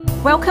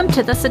Welcome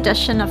to this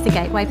edition of the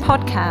Gateway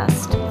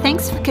Podcast.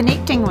 Thanks for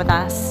connecting with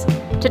us.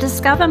 To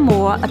discover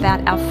more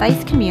about our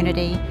faith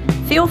community,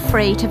 feel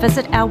free to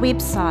visit our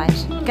website,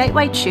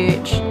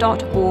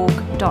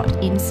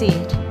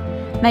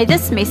 gatewaychurch.org.nz. May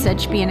this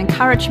message be an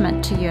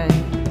encouragement to you.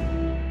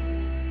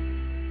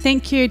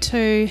 Thank you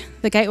to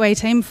the Gateway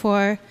team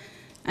for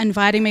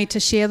inviting me to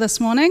share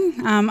this morning.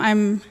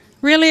 I'm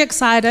really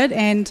excited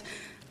and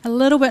a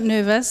little bit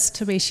nervous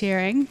to be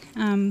sharing.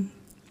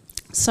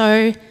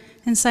 So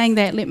in saying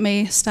that, let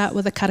me start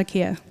with a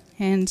karakia.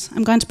 And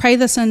I'm going to pray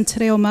this in Te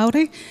Reo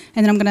Māori,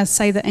 and then I'm going to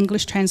say the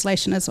English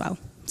translation as well.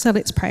 So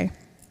let's pray.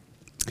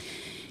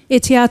 E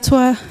te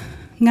atua,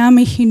 ngā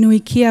mihi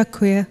nui ki a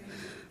koe,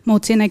 mō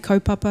tēnei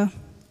kaupapa.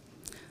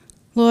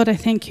 Lord, I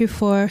thank you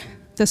for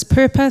this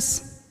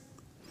purpose.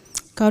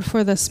 God,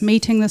 for this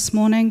meeting this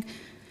morning.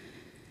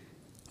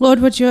 Lord,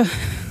 would your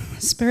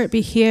Spirit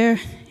be here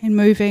and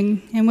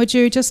moving, and would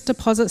you just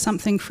deposit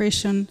something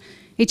fresh in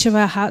each of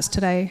our hearts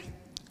today.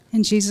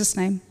 In Jesus'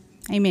 name,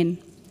 amen.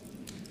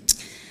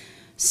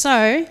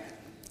 So,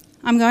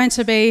 I'm going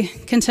to be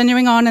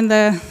continuing on in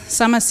the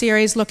summer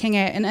series looking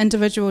at an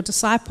individual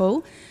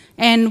disciple.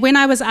 And when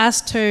I was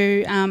asked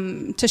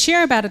to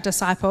share about a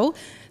disciple,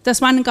 this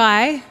one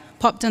guy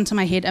popped into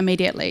my head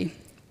immediately.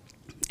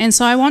 And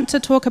so I want to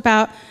talk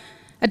about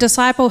a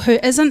disciple who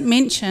isn't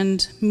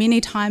mentioned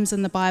many times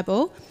in the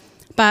Bible,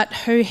 but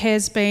who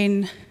has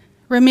been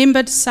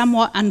remembered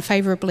somewhat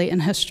unfavourably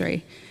in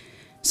history.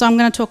 So I'm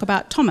going to talk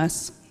about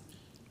Thomas.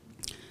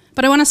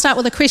 But I want to start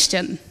with a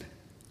question.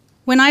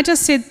 When I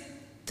just said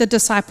the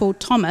disciple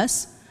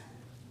Thomas,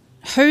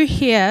 who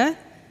here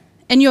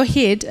in your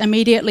head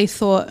immediately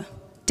thought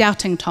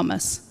doubting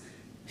Thomas?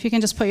 If you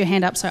can just put your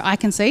hand up so I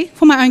can see,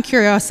 for my own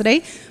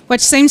curiosity, which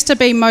seems to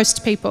be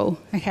most people,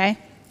 okay?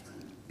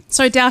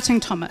 So doubting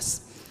Thomas.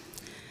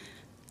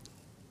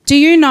 Do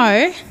you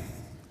know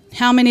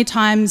how many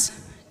times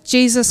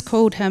Jesus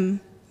called him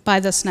by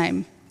this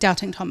name,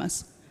 doubting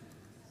Thomas?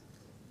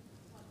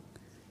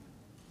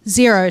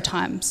 0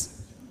 times.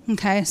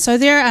 Okay, so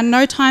there are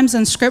no times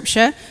in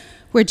Scripture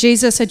where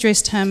Jesus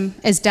addressed him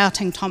as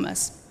doubting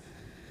Thomas.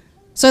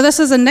 So this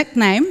is a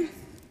nickname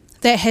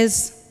that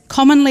has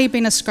commonly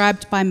been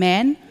ascribed by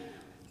man,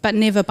 but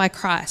never by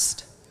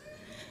Christ.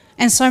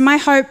 And so my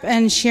hope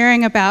in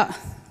sharing about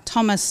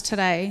Thomas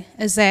today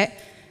is that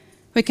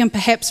we can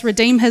perhaps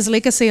redeem his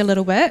legacy a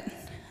little bit,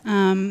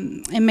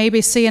 and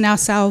maybe see in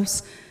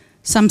ourselves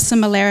some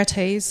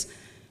similarities,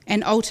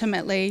 and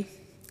ultimately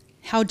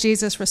how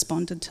Jesus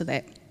responded to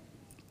that.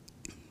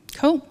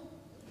 Cool.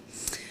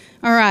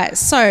 All right,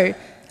 so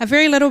a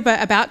very little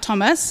bit about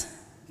Thomas,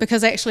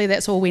 because actually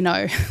that's all we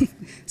know.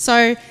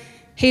 So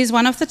he's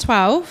one of the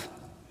 12.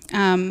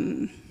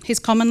 He's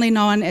commonly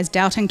known as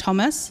Doubting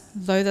Thomas,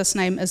 though this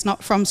name is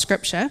not from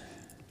Scripture.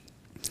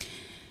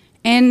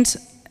 And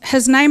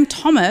his name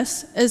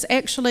Thomas is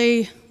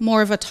actually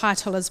more of a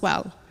title as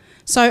well.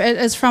 So it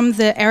is from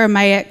the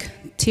Aramaic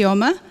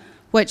Teoma,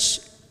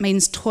 which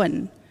means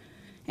twin.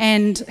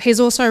 And he's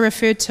also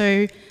referred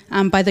to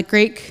by the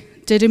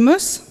Greek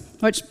Didymus,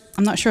 which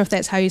I'm not sure if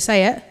that's how you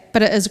say it,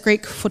 but it is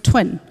Greek for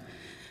twin.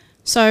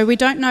 So we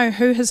don't know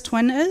who his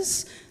twin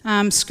is.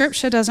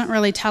 Scripture doesn't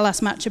really tell us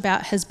much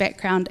about his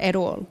background at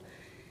all.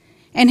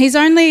 And he's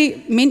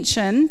only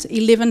mentioned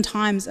 11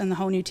 times in the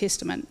whole New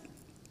Testament.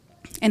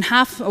 And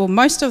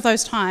most of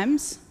those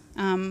times,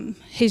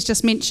 he's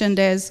just mentioned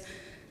as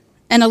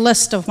in a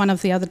list of one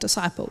of the other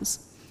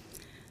disciples.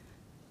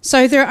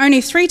 So there are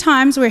only 3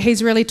 times where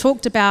he's really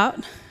talked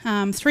about,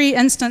 3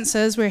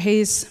 instances where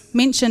he's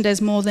mentioned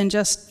as more than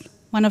just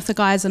one of the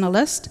guys in a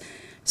list.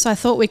 So I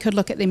thought we could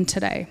look at them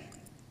today.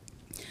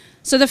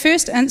 So the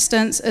first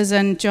instance is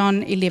in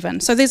John 11.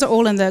 So these are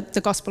all in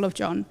the Gospel of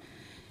John.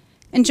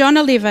 In John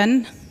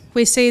 11,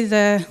 we see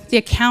the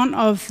account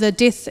of the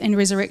death and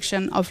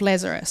resurrection of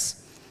Lazarus.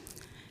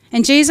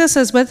 And Jesus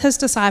is with his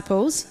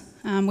disciples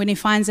when he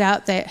finds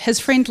out that his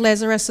friend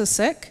Lazarus is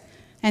sick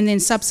and then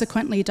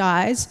subsequently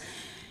dies.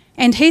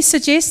 And he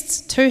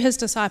suggests to his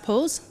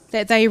disciples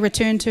that they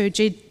return to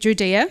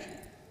Judea,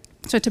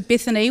 so to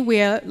Bethany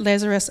where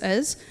Lazarus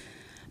is.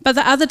 But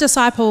the other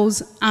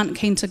disciples aren't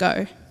keen to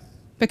go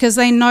because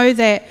they know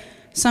that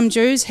some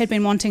Jews had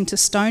been wanting to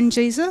stone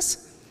Jesus,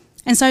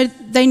 and so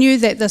they knew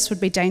that this would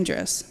be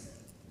dangerous.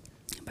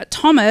 But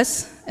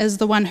Thomas is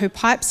the one who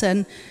pipes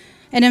in,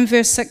 and in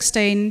verse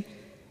 16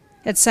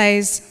 it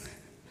says,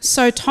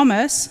 "So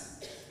Thomas,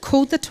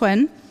 called the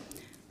twin,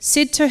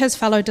 said to his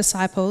fellow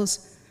disciples,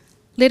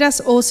 'Let us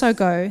also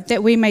go,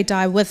 that we may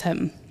die with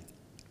him,'"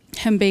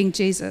 him being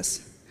Jesus.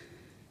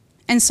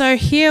 And so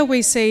here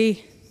we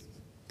see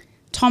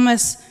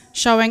Thomas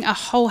showing a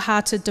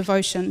wholehearted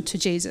devotion to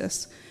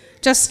Jesus.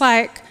 Just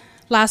like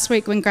last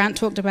week when Grant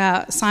talked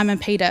about Simon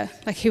Peter,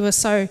 like he was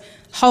so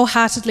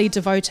wholeheartedly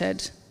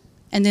devoted,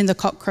 and then the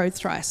cock crowed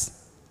thrice.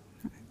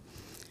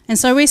 And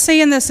so we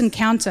see in this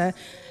encounter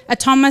a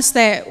Thomas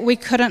that we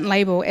couldn't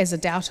label as a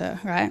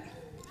doubter, right?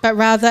 But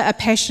rather a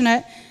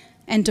passionate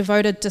and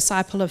devoted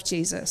disciple of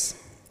Jesus.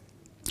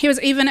 He was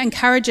even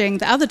encouraging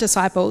the other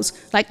disciples,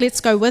 like,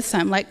 let's go with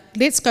him, like,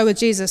 let's go with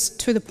Jesus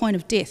to the point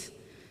of death.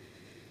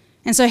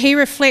 And so he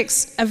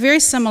reflects a very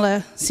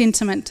similar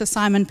sentiment to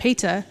Simon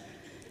Peter,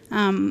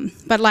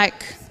 but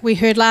like we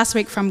heard last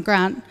week from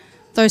Grant,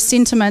 those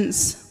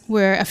sentiments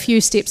were a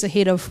few steps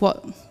ahead of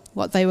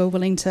what they were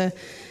willing to,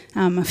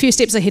 a few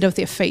steps ahead of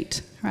their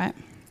feet, right?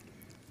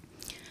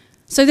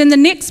 So then the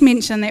next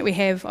mention that we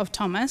have of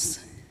Thomas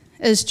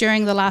is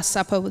during the Last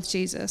Supper with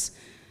Jesus,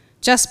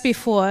 just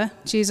before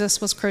Jesus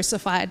was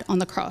crucified on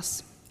the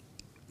cross.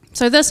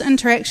 So this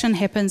interaction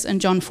happens in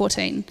John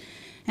 14,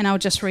 and I'll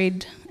just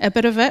read a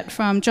bit of it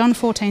from John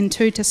 14,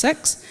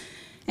 2-6.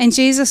 And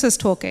Jesus is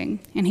talking,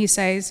 and he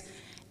says,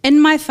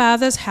 "In my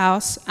Father's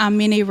house are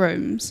many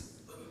rooms.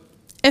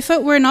 If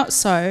it were not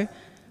so,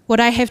 would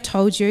I have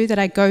told you that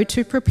I go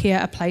to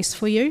prepare a place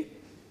for you?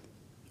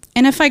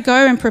 And if I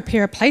go and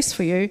prepare a place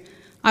for you,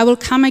 I will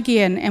come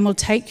again and will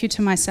take you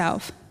to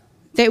myself,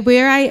 that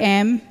where I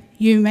am,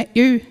 you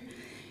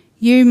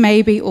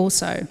may be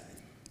also.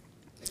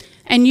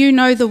 And you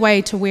know the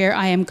way to where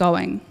I am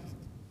going."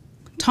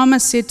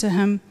 Thomas said to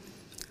him,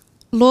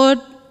 "Lord,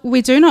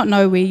 we do not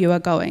know where you are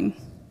going.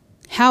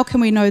 How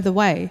can we know the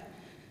way?"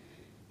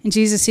 And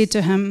Jesus said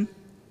to him,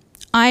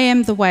 "I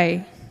am the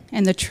way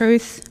and the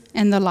truth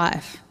and the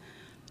life.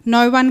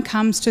 No one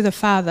comes to the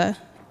Father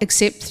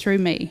except through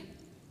me."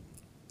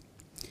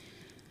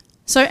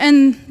 So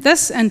in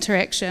this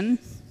interaction,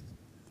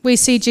 we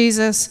see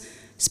Jesus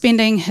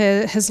spending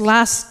his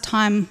last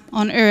time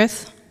on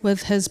earth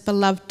with his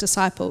beloved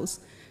disciples.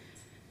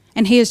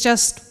 And he has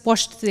just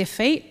washed their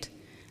feet.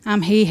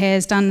 He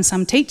has done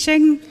some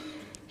teaching.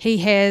 He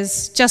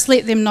has just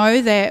let them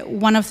know that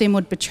one of them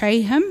would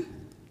betray him.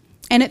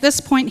 And at this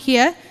point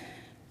here,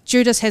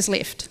 Judas has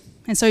left.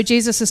 And so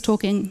Jesus is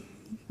talking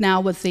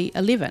now with the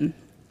 11.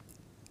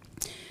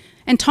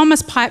 And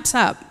Thomas pipes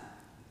up.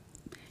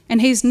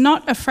 And he's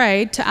not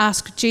afraid to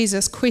ask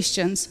Jesus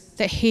questions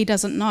that he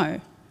doesn't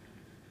know.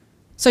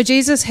 So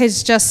Jesus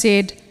has just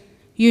said,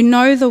 "You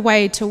know the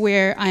way to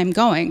where I am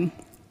going."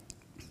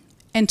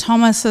 And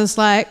Thomas is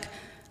like,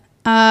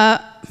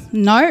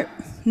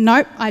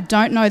 Nope, I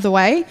don't know the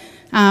way.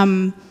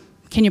 Can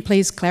you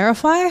please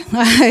clarify?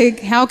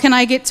 Like, how can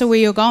I get to where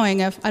you're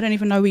going if I don't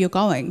even know where you're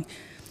going?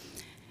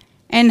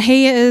 And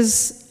he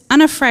is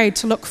unafraid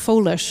to look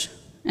foolish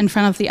in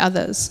front of the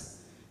others.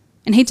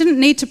 And he didn't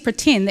need to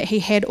pretend that he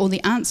had all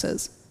the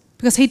answers,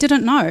 because he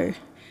didn't know.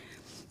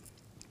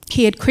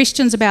 He had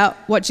questions about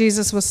what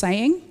Jesus was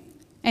saying,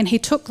 and he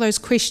took those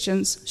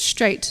questions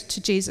straight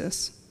to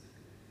Jesus.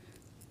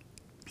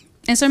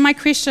 And so my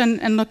question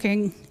in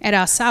looking at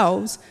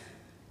ourselves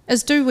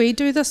is, do we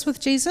do this with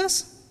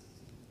Jesus?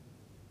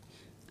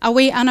 Are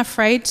we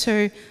unafraid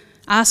to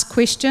ask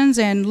questions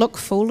and look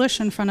foolish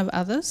in front of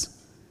others?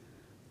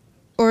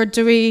 Or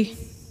do we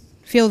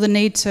feel the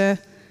need to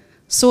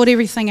sort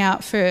everything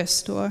out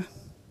first or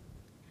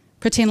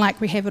pretend like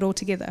we have it all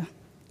together?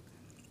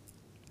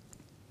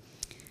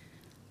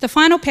 The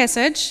final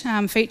passage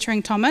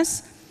featuring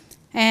Thomas,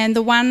 and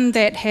the one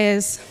that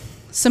has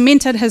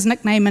cemented his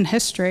nickname in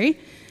history,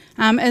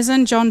 is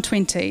in John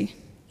 20.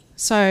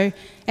 So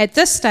at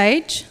this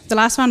stage, the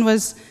last one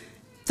was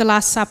the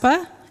Last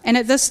Supper, and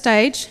at this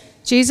stage,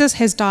 Jesus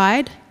has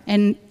died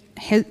and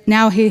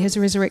now he has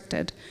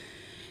resurrected.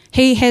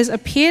 He has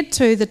appeared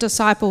to the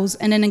disciples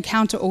in an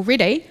encounter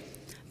already,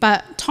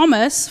 but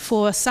Thomas,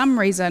 for some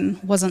reason,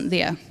 wasn't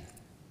there.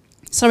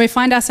 So we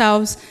find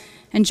ourselves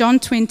in John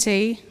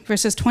 20,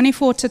 verses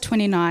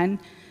 24-29.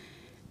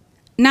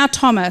 Now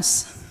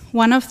Thomas,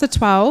 one of the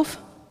 12,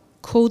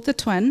 called the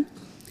twin,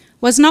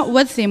 was not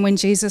with them when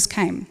Jesus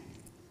came.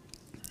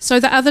 So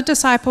the other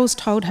disciples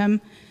told him,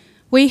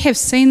 "We have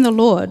seen the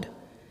Lord."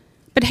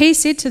 But he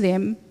said to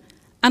them,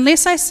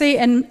 "Unless I see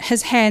in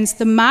his hands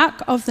the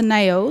mark of the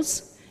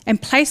nails,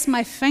 and place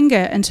my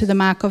finger into the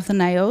mark of the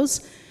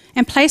nails,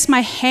 and place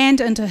my hand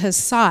into his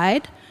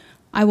side,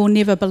 I will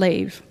never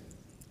believe."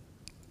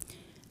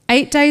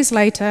 8 days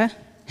later,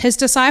 his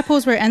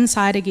disciples were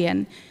inside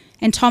again,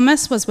 and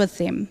Thomas was with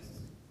them.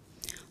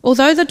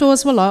 Although the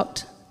doors were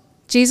locked,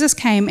 Jesus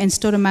came and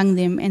stood among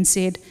them and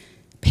said,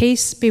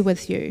 "Peace be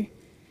with you."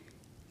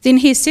 Then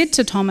he said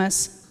to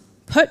Thomas,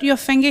 "Put your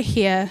finger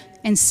here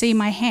and see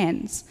my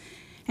hands,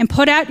 and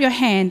put out your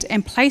hand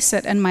and place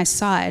it in my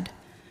side.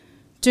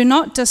 Do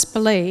not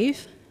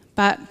disbelieve,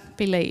 but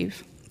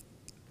believe."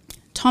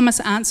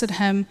 Thomas answered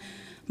him,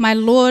 "My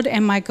Lord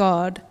and my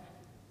God."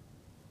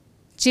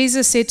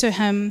 Jesus said to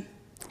him,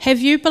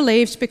 "Have you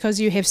believed because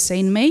you have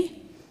seen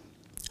me?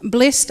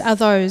 Blessed are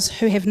those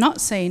who have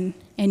not seen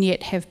and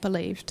yet have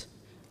believed."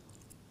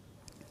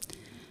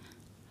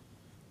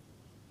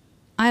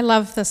 I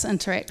love this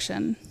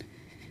interaction.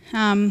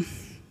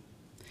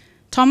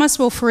 Thomas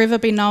will forever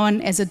be known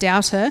as a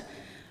doubter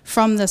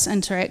from this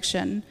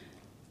interaction.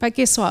 But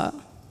guess what?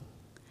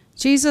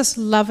 Jesus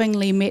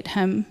lovingly met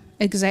him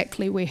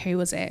exactly where he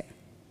was at.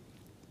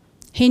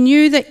 He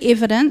knew the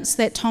evidence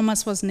that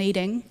Thomas was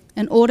needing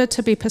in order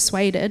to be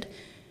persuaded,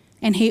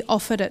 and he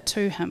offered it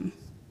to him.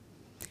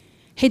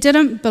 He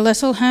didn't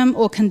belittle him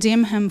or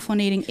condemn him for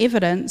needing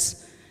evidence,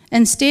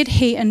 Instead,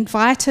 he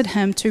invited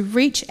him to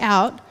reach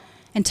out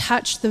and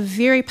touch the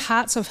very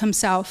parts of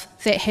himself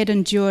that had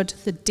endured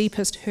the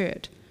deepest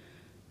hurt,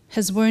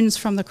 his wounds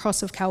from the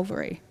cross of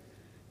Calvary.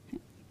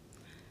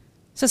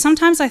 So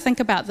sometimes I think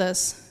about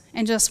this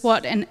and just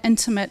what an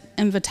intimate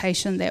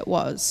invitation that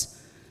was.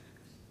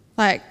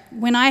 Like,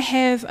 when I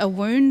have a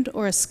wound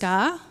or a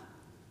scar,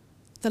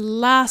 the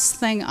last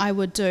thing I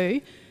would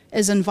do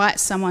is invite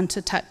someone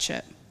to touch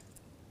it.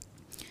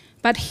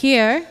 But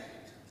here,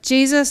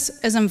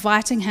 Jesus is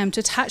inviting him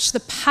to touch the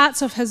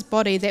parts of his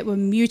body that were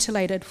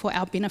mutilated for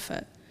our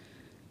benefit.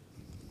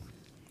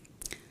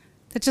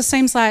 That just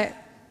seems like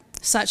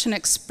such an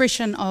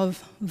expression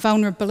of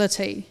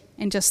vulnerability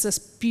and just this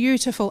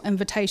beautiful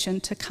invitation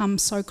to come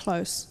so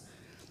close.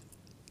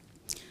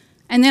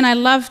 And then I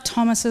love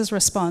Thomas's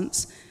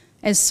response.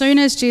 As soon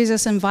as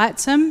Jesus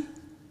invites him,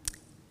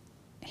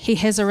 he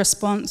has a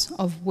response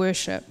of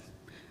worship.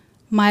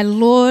 My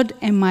Lord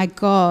and my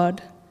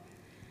God.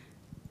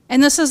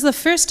 And this is the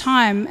first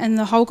time in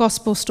the whole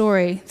gospel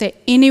story that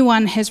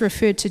anyone has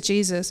referred to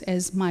Jesus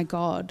as my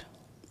God.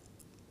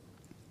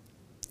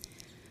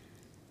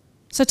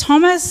 So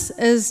Thomas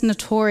is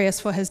notorious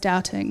for his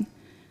doubting,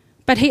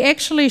 but he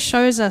actually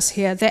shows us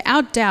here that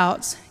our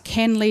doubts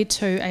can lead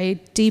to a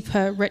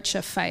deeper,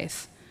 richer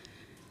faith.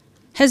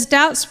 His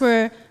doubts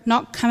were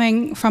not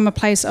coming from a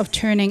place of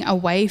turning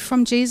away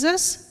from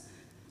Jesus,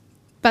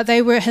 but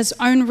they were his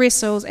own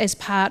wrestles as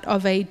part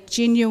of a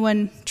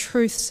genuine,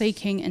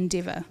 truth-seeking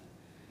endeavour.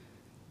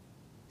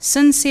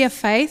 Sincere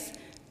faith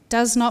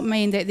does not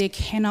mean that there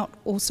cannot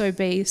also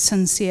be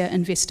sincere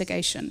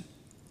investigation.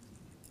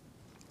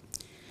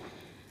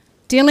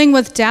 Dealing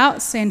with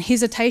doubts and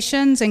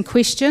hesitations and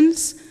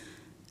questions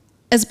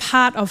is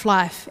part of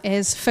life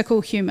as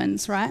fickle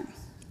humans, right?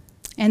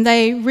 And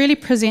they really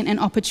present an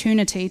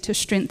opportunity to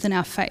strengthen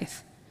our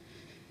faith.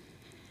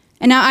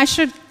 And now I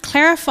should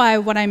clarify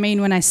what I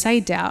mean when I say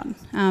doubt,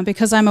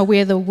 because I'm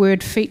aware the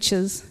word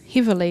features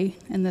heavily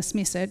in this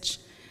message.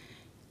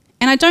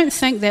 And I don't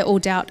think that all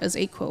doubt is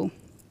equal.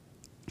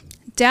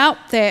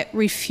 Doubt that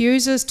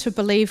refuses to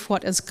believe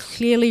what is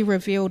clearly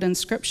revealed in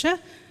Scripture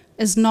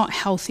is not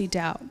healthy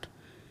doubt.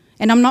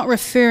 And I'm not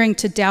referring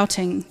to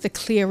doubting the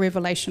clear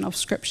revelation of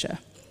Scripture.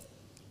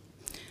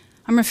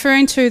 I'm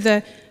referring to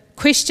the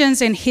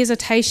questions and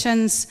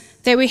hesitations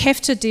that we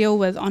have to deal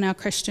with on our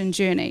Christian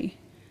journey.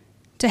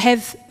 To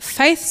have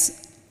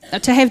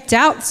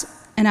doubts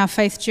in our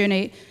faith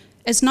journey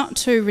is not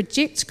to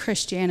reject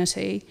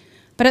Christianity,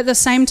 but at the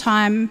same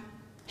time,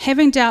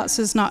 having doubts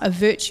is not a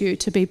virtue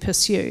to be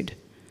pursued.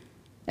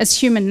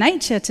 It's human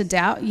nature to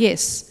doubt,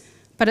 yes,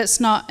 but it's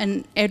not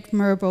an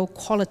admirable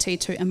quality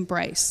to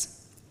embrace.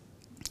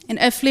 And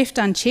if left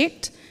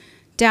unchecked,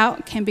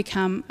 doubt can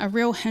become a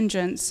real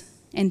hindrance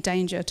and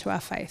danger to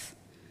our faith.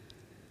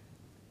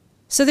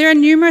 So there are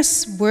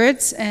numerous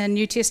words in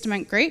New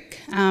Testament Greek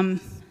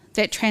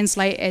that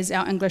translate as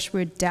our English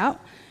word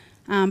doubt,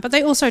 but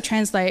they also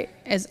translate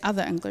as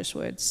other English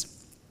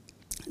words.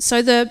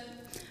 So the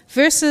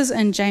verses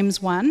in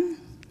James 1,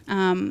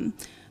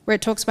 where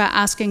it talks about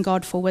asking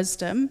God for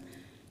wisdom,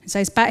 it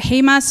says, "But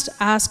he must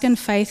ask in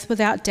faith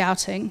without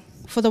doubting,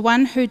 for the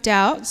one who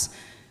doubts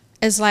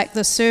is like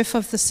the surf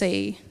of the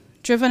sea,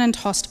 driven and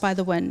tossed by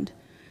the wind.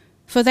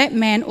 For that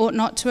man ought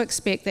not to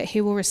expect that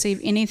he will receive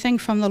anything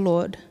from the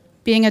Lord,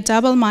 being a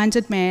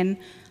double-minded man,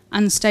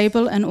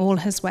 unstable in all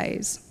his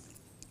ways."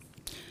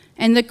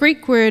 And the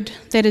Greek word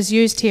that is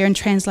used here and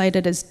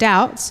translated as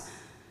doubts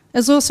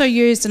is also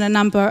used in a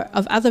number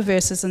of other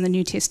verses in the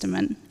New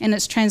Testament, and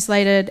it's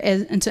translated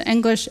into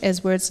English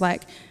as words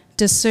like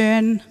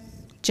discern,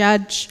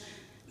 judge,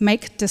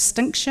 make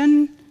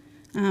distinction,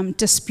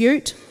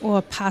 dispute,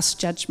 or pass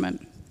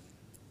judgment.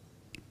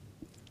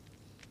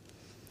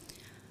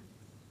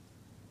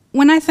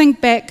 When I think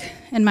back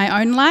in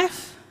my own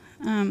life,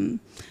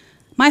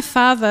 my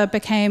father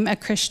became a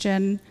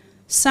Christian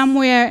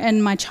somewhere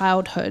in my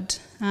childhood,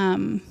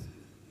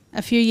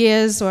 a few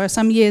years or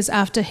some years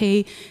after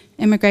he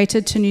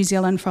immigrated to New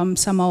Zealand from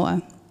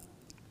Samoa.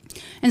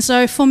 And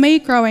so for me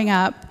growing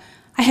up,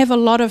 I have a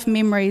lot of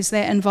memories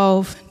that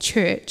involve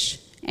church,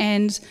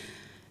 and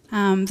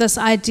this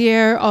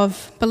idea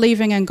of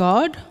believing in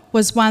God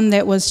was one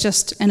that was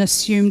just an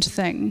assumed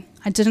thing.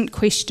 I didn't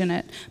question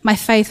it. My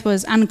faith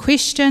was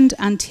unquestioned,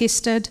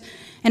 untested,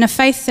 and a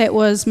faith that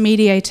was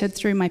mediated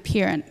through my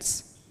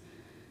parents.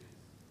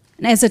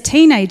 And as a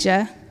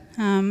teenager,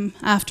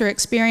 after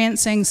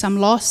experiencing some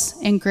loss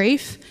and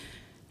grief,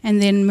 and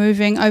then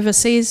moving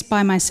overseas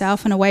by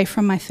myself and away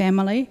from my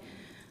family,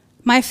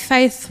 my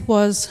faith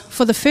was,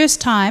 for the first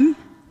time,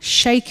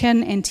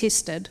 shaken and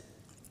tested,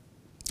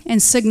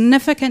 and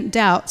significant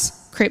doubts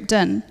crept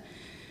in.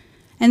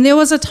 And there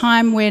was a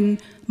time when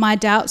my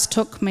doubts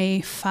took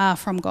me far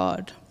from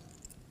God.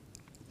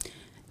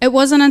 It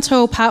wasn't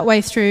until partway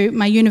through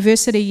my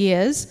university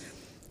years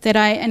that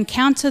I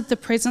encountered the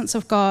presence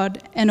of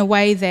God in a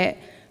way that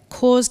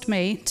caused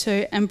me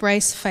to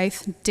embrace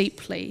faith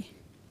deeply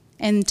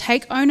and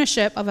take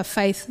ownership of a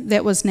faith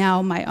that was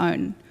now my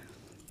own.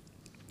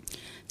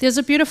 There's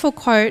a beautiful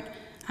quote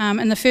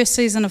in the first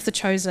season of The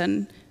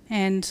Chosen,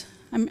 and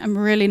I'm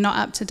really not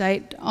up to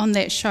date on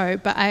that show,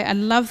 but I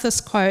love this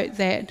quote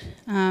that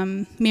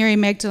Mary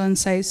Magdalene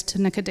says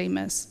to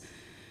Nicodemus.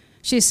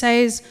 She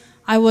says,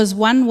 "I was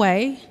one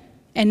way,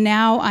 and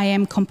now I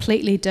am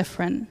completely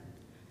different.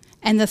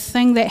 And the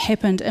thing that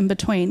happened in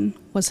between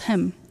was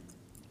him."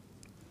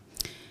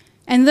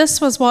 And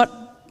this was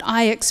what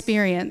I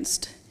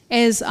experienced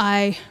as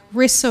I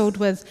wrestled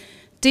with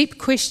deep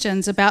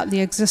questions about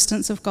the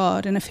existence of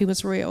God and if he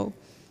was real.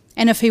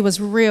 And if he was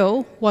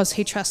real, was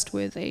he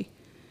trustworthy?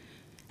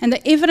 And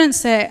the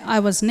evidence that I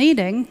was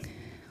needing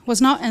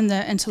was not in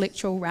the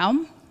intellectual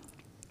realm.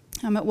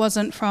 It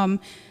wasn't from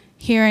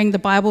hearing the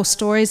Bible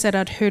stories that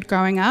I'd heard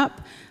growing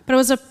up, but it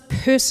was a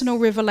personal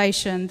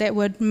revelation that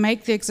would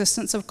make the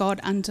existence of God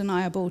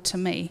undeniable to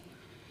me.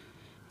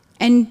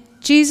 And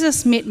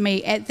Jesus met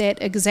me at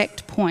that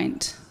exact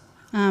point,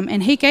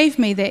 and he gave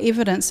me the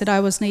evidence that I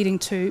was needing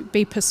to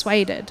be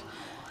persuaded.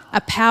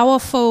 A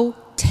powerful,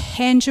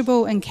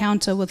 tangible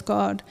encounter with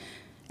God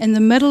in the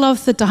middle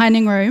of the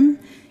dining room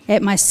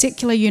at my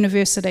secular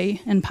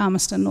university in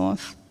Palmerston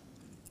North.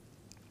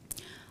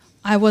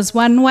 I was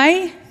one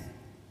way,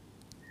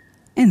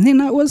 and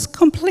then I was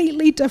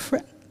completely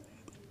different.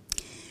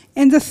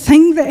 And the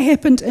thing that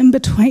happened in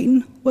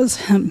between was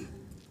him.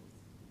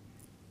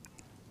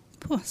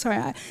 Oh, sorry,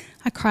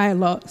 I cry a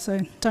lot, so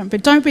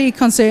don't be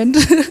concerned.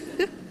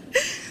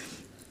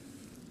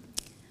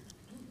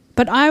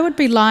 But I would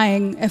be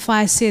lying if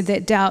I said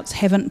that doubts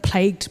haven't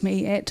plagued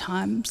me at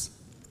times.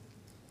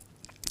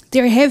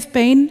 There have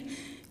been,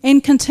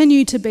 and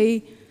continue to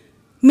be,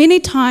 many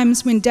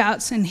times when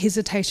doubts and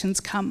hesitations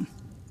come.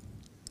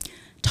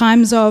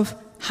 Times of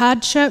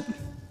hardship,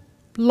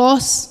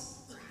 loss,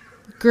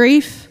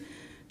 grief,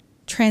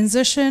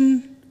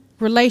 transition,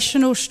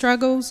 relational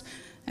struggles,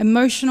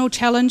 emotional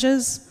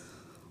challenges.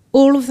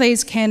 All of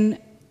these can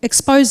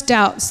expose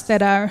doubts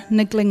that are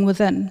niggling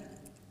within.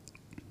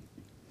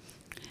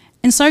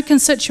 And so can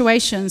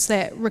situations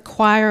that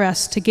require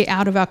us to get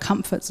out of our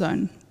comfort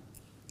zone.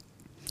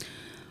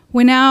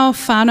 When our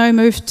whānau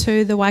moved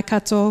to the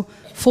Waikato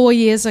 4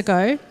 years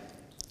ago,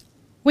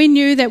 we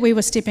knew that we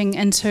were stepping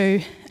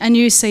into a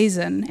new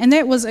season, and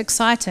that was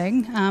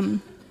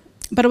exciting,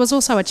 but it was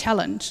also a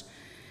challenge.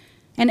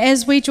 And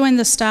as we joined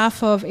the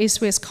staff of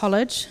East West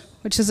College,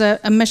 which is a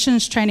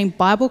missions training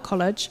Bible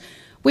college,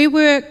 we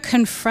were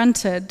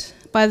confronted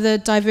by the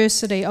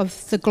diversity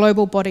of the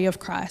global body of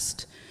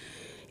Christ.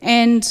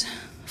 And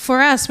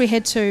for us, we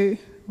had to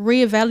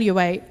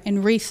reevaluate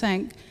and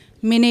rethink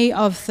many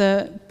of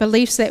the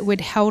beliefs that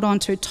we'd held on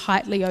to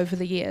tightly over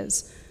the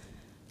years,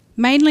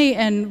 mainly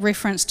in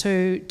reference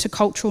to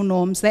cultural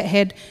norms that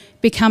had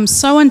become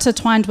so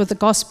intertwined with the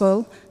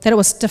gospel that it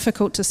was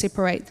difficult to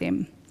separate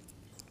them.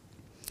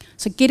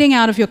 So getting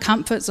out of your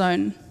comfort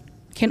zone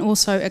can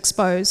also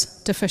expose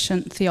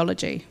deficient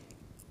theology.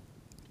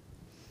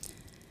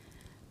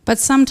 But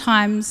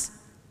sometimes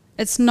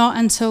it's not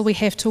until we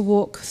have to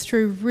walk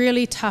through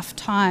really tough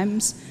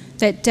times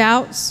that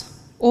doubts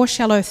or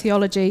shallow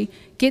theology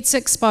gets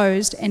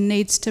exposed and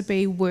needs to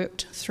be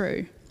worked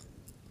through.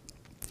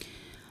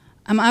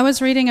 I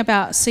was reading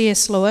about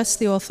C.S. Lewis,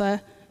 the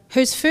author,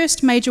 whose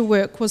first major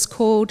work was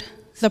called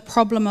The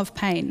Problem of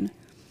Pain.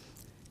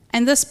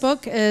 And this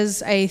book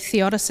is a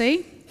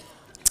theodicy,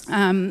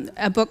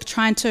 a book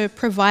trying to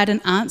provide an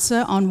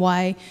answer on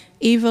why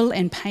evil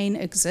and pain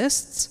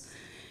exists.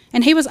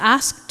 And he was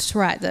asked to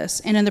write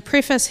this, and in the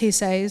preface he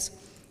says,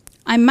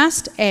 "I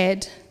must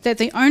add that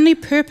the only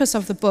purpose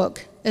of the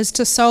book is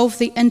to solve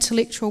the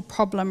intellectual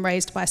problem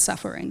raised by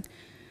suffering."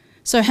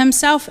 So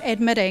himself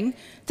admitting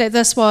that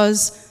this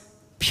was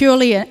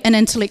purely an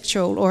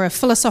intellectual or a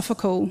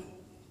philosophical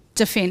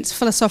defense,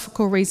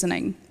 philosophical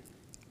reasoning.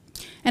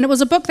 And it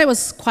was a book that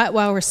was quite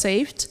well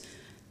received,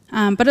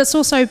 but it's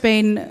also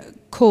been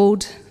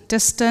called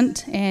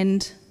distant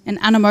and an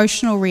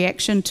unemotional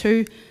reaction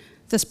to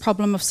this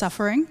problem of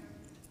suffering.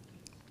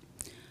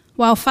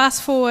 Well,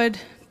 fast forward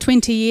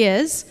 20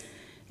 years,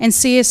 and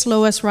C.S.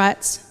 Lewis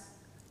writes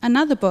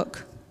another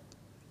book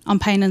on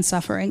pain and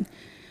suffering,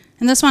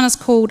 and this one is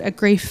called A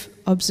Grief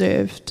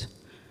Observed.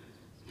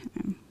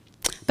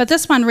 But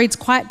this one reads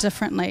quite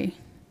differently.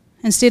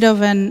 Instead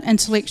of an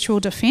intellectual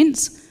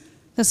defense,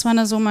 this one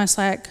is almost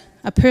like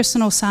a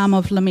personal psalm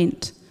of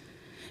lament,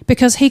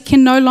 because he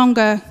can no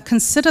longer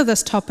consider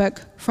this topic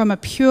from a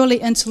purely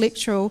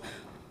intellectual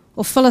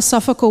or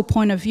philosophical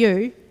point of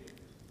view,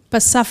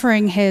 but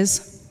suffering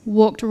has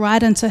walked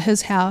right into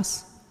his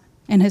house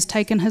and has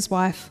taken his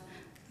wife,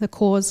 the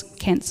cause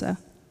cancer.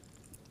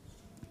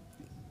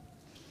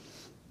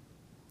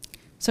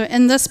 So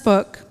in this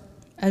book,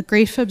 A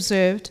Grief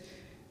Observed,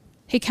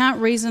 he can't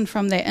reason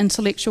from that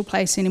intellectual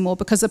place anymore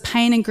because the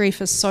pain and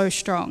grief is so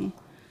strong.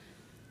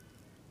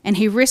 And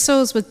he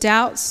wrestles with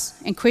doubts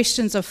and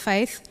questions of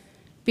faith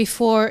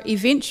before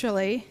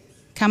eventually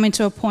coming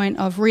to a point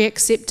of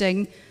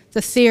re-accepting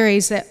the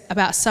theories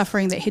about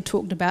suffering that he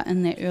talked about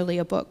in that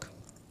earlier book.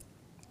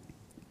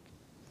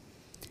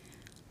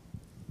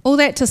 All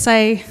that to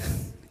say,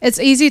 it's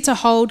easy to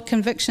hold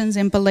convictions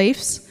and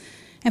beliefs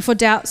and for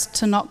doubts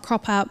to not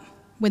crop up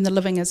when the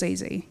living is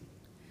easy.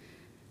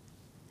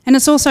 And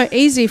it's also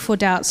easy for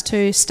doubts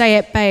to stay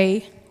at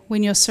bay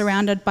when you're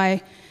surrounded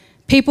by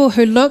people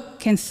who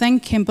look and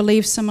think and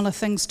believe similar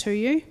things to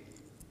you.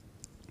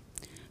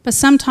 But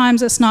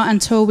sometimes it's not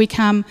until we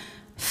come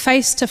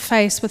face to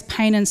face with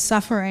pain and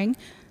suffering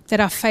that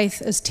our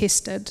faith is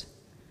tested.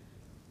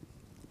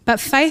 But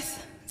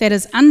faith that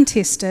is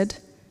untested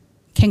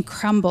can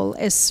crumble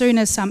as soon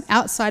as some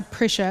outside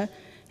pressure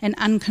and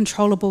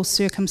uncontrollable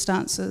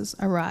circumstances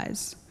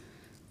arise.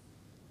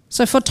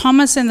 So for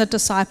Thomas and the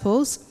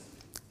disciples,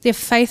 their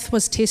faith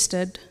was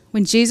tested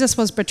when Jesus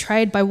was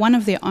betrayed by one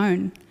of their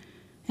own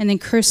and then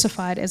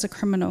crucified as a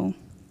criminal.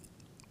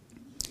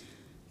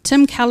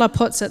 Tim Keller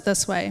puts it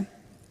this way: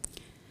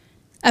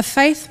 a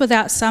faith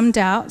without some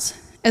doubts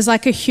is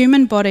like a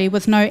human body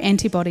with no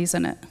antibodies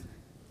in it.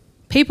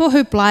 People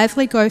who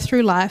blithely go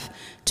through life,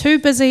 too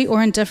busy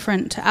or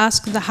indifferent to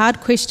ask the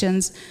hard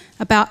questions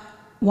about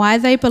why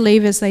they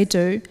believe as they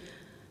do,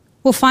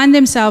 will find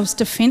themselves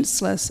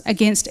defenseless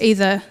against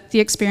either the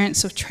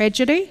experience of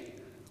tragedy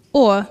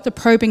or the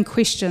probing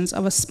questions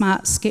of a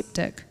smart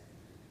skeptic.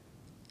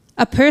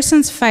 A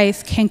person's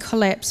faith can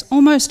collapse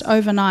almost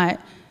overnight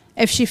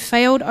if she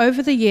failed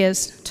over the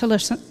years to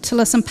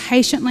listen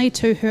patiently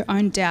to her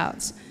own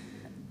doubts,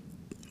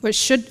 which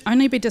should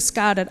only be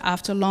discarded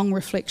after long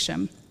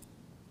reflection.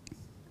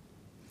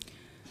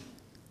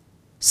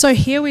 So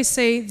here we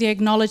see the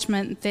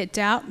acknowledgement that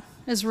doubt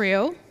is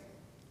real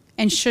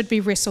and should be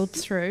wrestled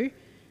through,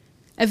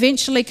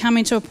 eventually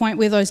coming to a point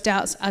where those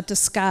doubts are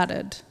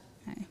discarded,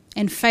 okay,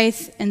 and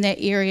faith in that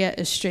area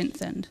is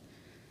strengthened.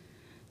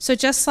 So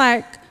just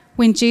like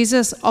when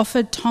Jesus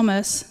offered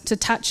Thomas to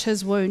touch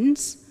his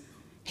wounds,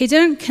 he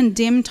didn't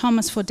condemn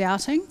Thomas for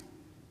doubting,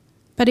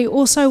 but he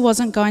also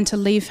wasn't going to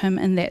leave him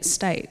in that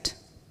state.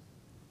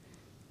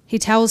 He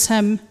tells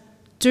him,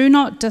 "Do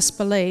not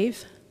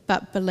disbelieve,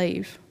 but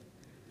believe."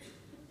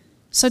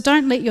 So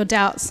don't let your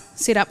doubts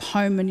set up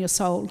home in your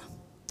soul.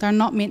 They're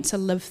not meant to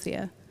live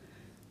there.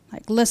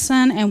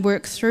 Listen and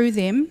work through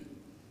them,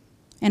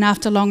 and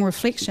after long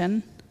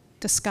reflection,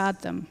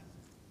 discard them.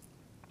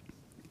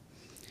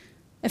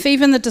 If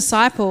even the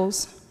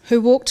disciples who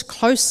walked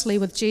closely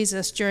with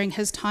Jesus during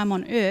his time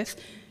on earth,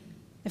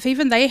 if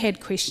even they had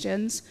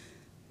questions,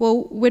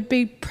 well, we'd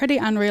be pretty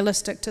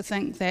unrealistic to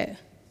think that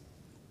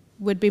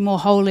we'd be more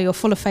holy or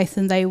full of faith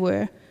than they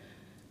were.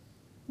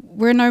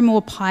 We're no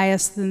more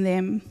pious than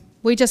them.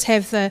 We just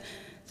have the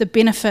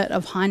benefit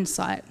of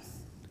hindsight,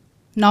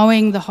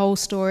 knowing the whole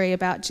story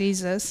about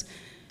Jesus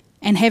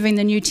and having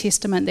the New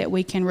Testament that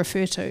we can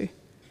refer to.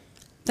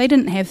 They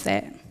didn't have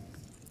that.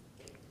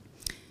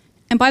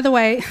 And by the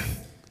way,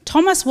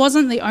 Thomas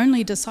wasn't the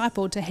only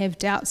disciple to have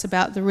doubts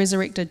about the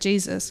resurrected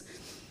Jesus.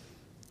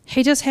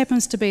 He just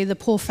happens to be the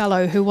poor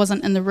fellow who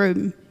wasn't in the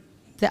room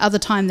the other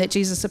time that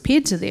Jesus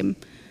appeared to them.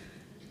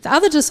 The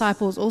other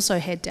disciples also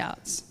had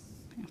doubts.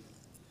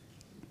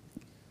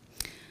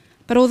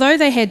 But although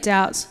they had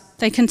doubts,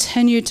 they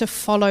continued to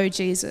follow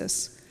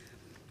Jesus.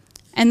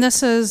 And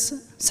this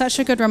is such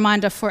a good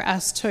reminder for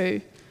us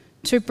too,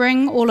 to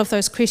bring all of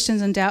those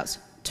questions and doubts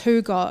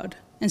to God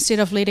instead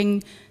of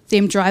letting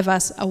them drive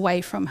us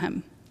away from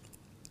him.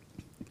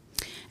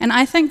 And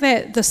I think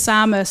that the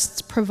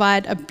psalmists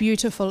provide a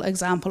beautiful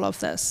example of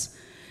this.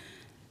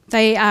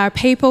 They are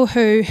people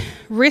who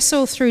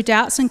wrestle through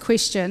doubts and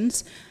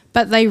questions,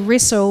 but they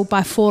wrestle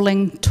by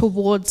falling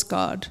towards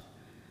God.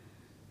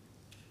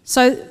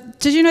 So,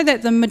 did you know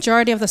that the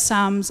majority of the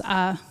Psalms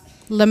are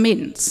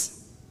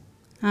laments?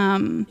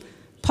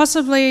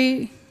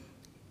 Possibly,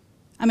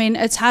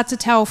 it's hard to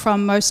tell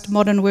from most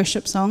modern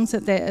worship songs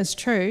that is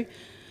true,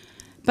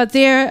 but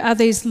there are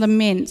these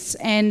laments,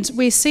 and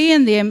we see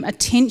in them a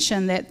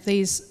tension that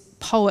these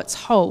poets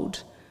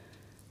hold.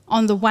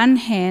 On the one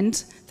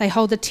hand, they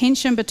hold the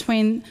tension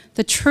between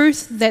the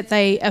truth that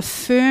they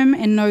affirm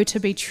and know to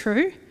be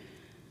true,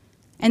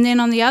 and then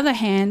on the other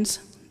hand,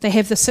 they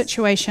have the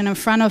situation in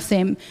front of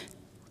them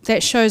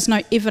that shows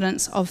no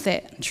evidence of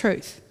that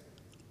truth.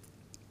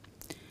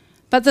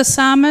 But the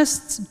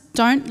psalmists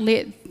don't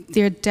let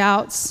their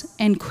doubts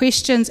and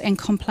questions and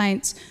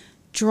complaints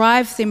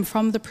drive them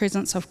from the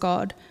presence of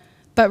God,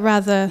 but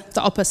rather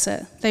the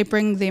opposite. They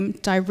bring them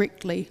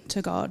directly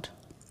to God.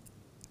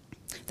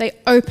 They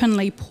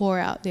openly pour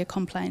out their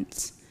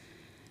complaints.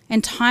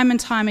 And time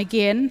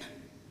again,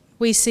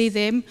 we see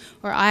them,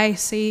 or I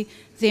see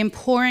them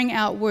pouring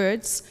out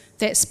words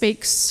that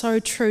speak so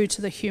true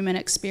to the human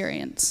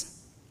experience.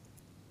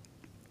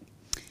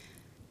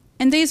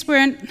 And these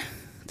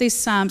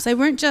psalms, they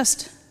weren't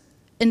just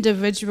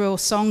individual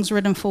songs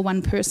written for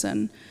one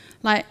person.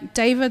 Like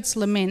David's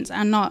laments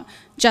are not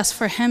just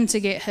for him to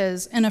get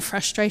his inner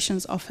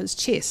frustrations off his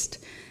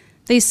chest.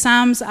 These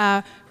psalms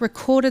are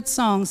recorded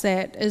songs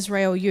that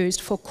Israel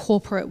used for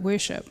corporate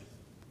worship.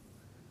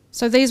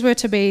 So these were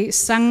to be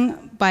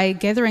sung by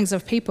gatherings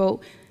of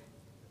people,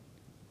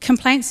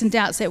 complaints and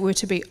doubts that were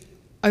to be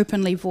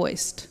openly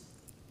voiced.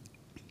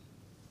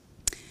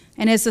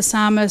 And as the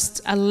psalmists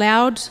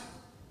allowed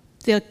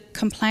their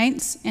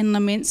complaints and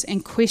laments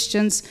and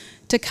questions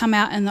to come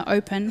out in the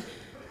open,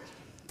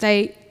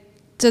 they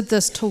did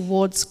this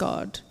towards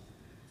God.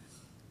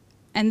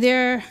 And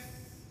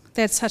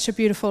that's such a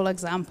beautiful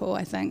example,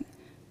 I think,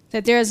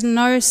 that there is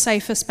no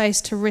safer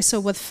space to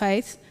wrestle with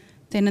faith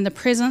than in the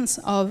presence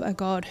of a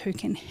God who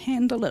can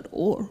handle it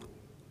all.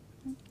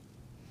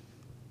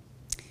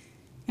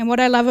 And what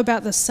I love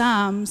about the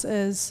Psalms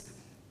is,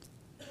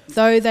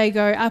 though they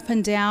go up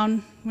and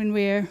down when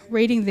we're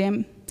reading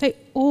them, they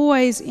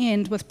always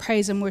end with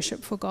praise and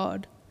worship for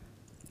God.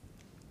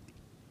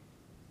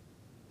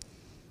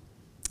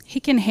 He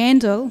can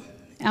handle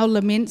our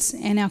laments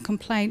and our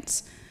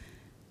complaints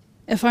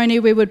if only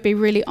we would be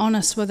really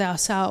honest with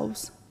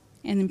ourselves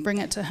and then bring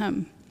it to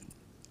him.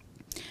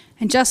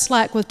 And just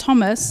like with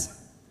Thomas,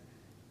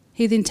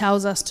 he then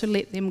tells us to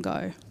let them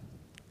go,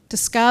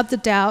 discard the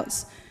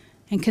doubts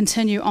and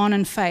continue on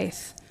in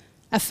faith,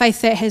 a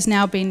faith that has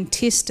now been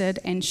tested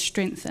and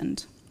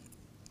strengthened.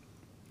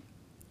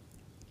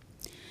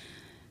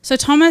 So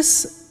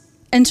Thomas'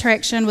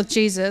 interaction with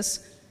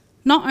Jesus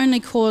not only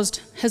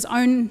caused his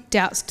own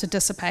doubts to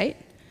dissipate,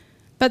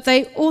 but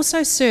they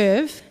also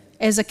serve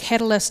as a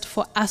catalyst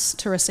for us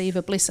to receive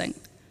a blessing.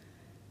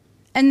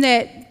 In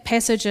that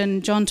passage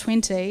in John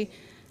 20,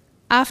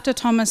 after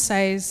Thomas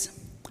says,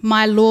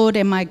 "My Lord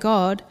and my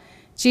God,"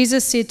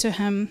 Jesus said to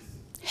him,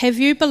 "Have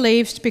you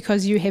believed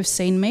because you have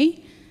seen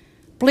me?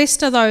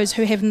 Blessed are those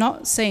who have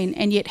not seen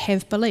and yet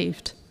have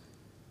believed."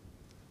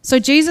 So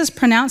Jesus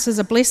pronounces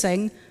a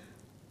blessing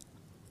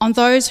on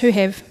those who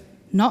have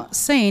not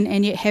seen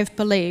and yet have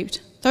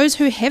believed, those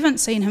who haven't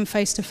seen him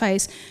face to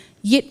face,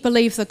 yet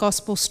believe the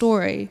gospel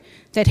story,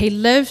 that he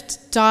lived,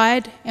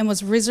 died, and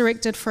was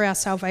resurrected for our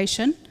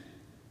salvation.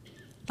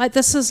 Like,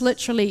 this is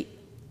literally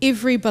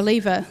every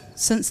believer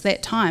since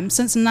that time,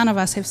 since none of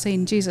us have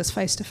seen Jesus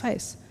face to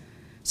face.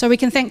 So we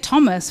can thank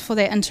Thomas for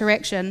that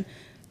interaction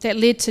that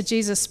led to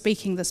Jesus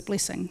speaking this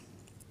blessing.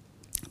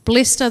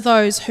 Blessed are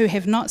those who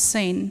have not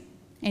seen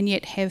and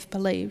yet have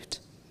believed.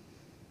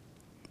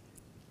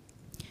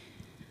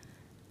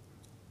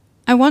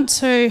 I want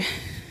to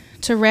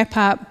wrap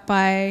up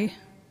by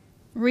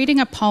reading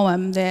a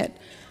poem that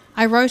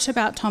I wrote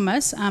about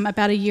Thomas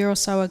about a year or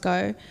so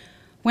ago,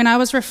 when I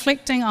was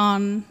reflecting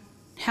on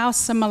how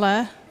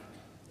similar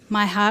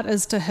my heart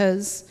is to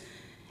his,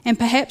 and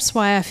perhaps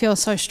why I feel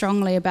so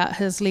strongly about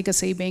his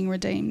legacy being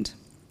redeemed.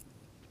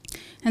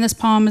 And this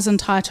poem is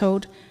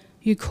entitled,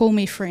 "You Call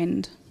Me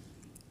Friend."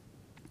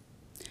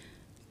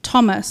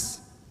 Thomas.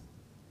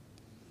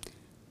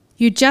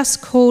 You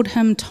just called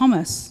him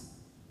Thomas,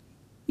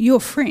 your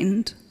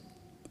friend.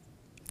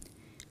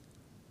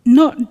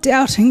 Not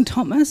doubting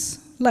Thomas,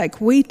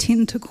 like we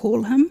tend to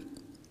call him.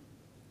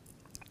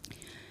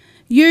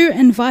 You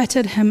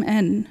invited him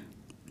in.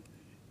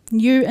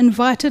 You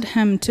invited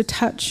him to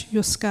touch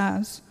your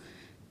scars.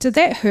 Did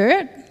that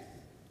hurt?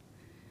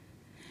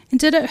 And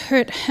did it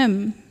hurt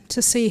him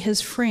to see his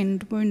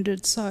friend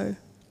wounded so?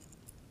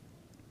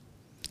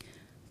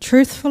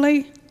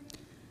 Truthfully,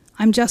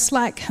 I'm just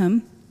like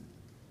him.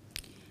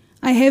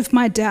 I have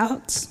my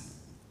doubts,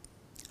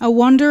 a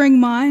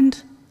wandering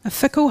mind, a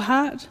fickle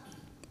heart.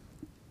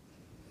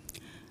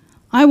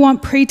 I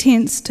want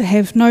pretense to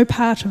have no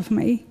part of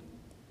me.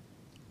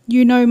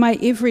 You know my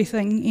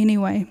everything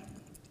anyway.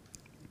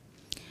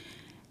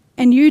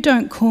 And you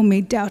don't call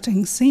me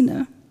doubting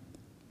sinner.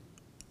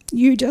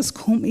 You just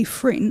call me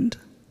friend.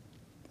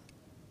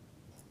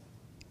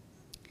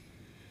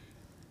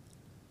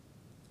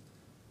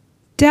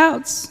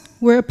 Doubts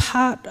were a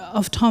part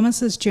of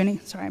Thomas's journey.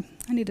 Sorry,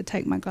 I need to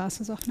take my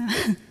glasses off now.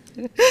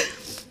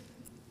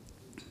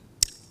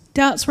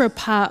 Doubts were a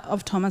part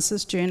of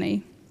Thomas's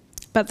journey,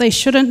 but they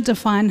shouldn't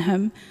define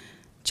him,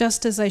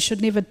 just as they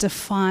should never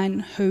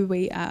define who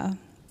we are.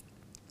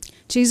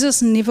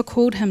 Jesus never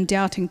called him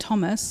doubting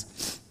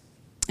Thomas,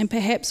 and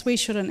perhaps we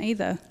shouldn't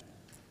either.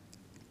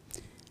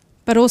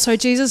 But also,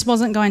 Jesus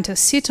wasn't going to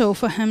settle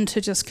for him to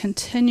just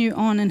continue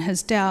on in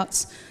his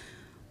doubts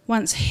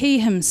once he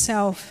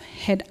himself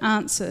had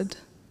answered.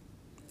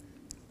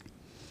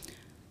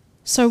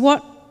 So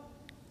what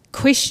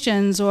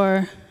questions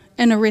or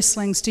inner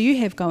wrestlings do you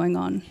have going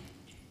on?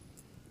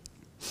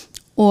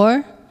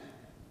 Or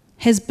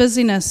has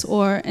busyness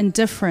or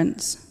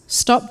indifference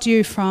stopped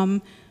you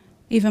from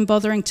even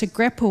bothering to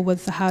grapple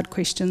with the hard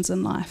questions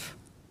in life?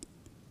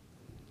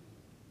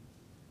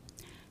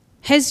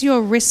 Has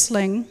your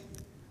wrestling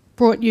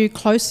brought you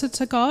closer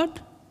to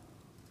God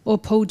or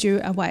pulled you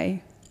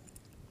away?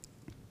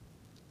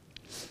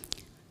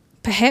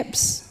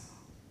 Perhaps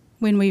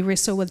when we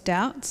wrestle with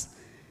doubts,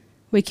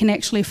 we can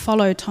actually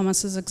follow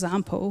Thomas's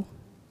example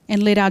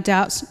and let our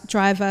doubts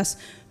drive us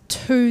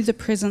to the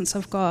presence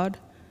of God,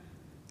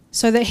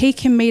 so that he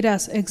can meet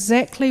us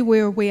exactly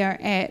where we are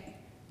at,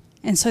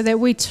 and so that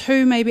we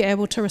too may be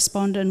able to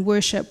respond in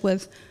worship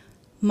with,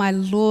 "My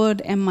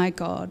Lord and my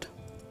God."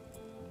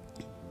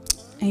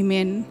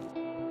 Amen.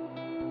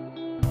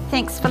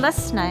 Thanks for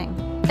listening.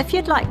 If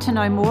you'd like to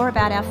know more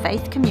about our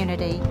faith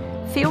community,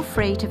 feel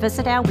free to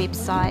visit our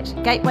website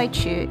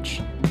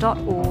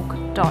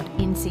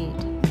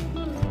gatewaychurch.org.nz.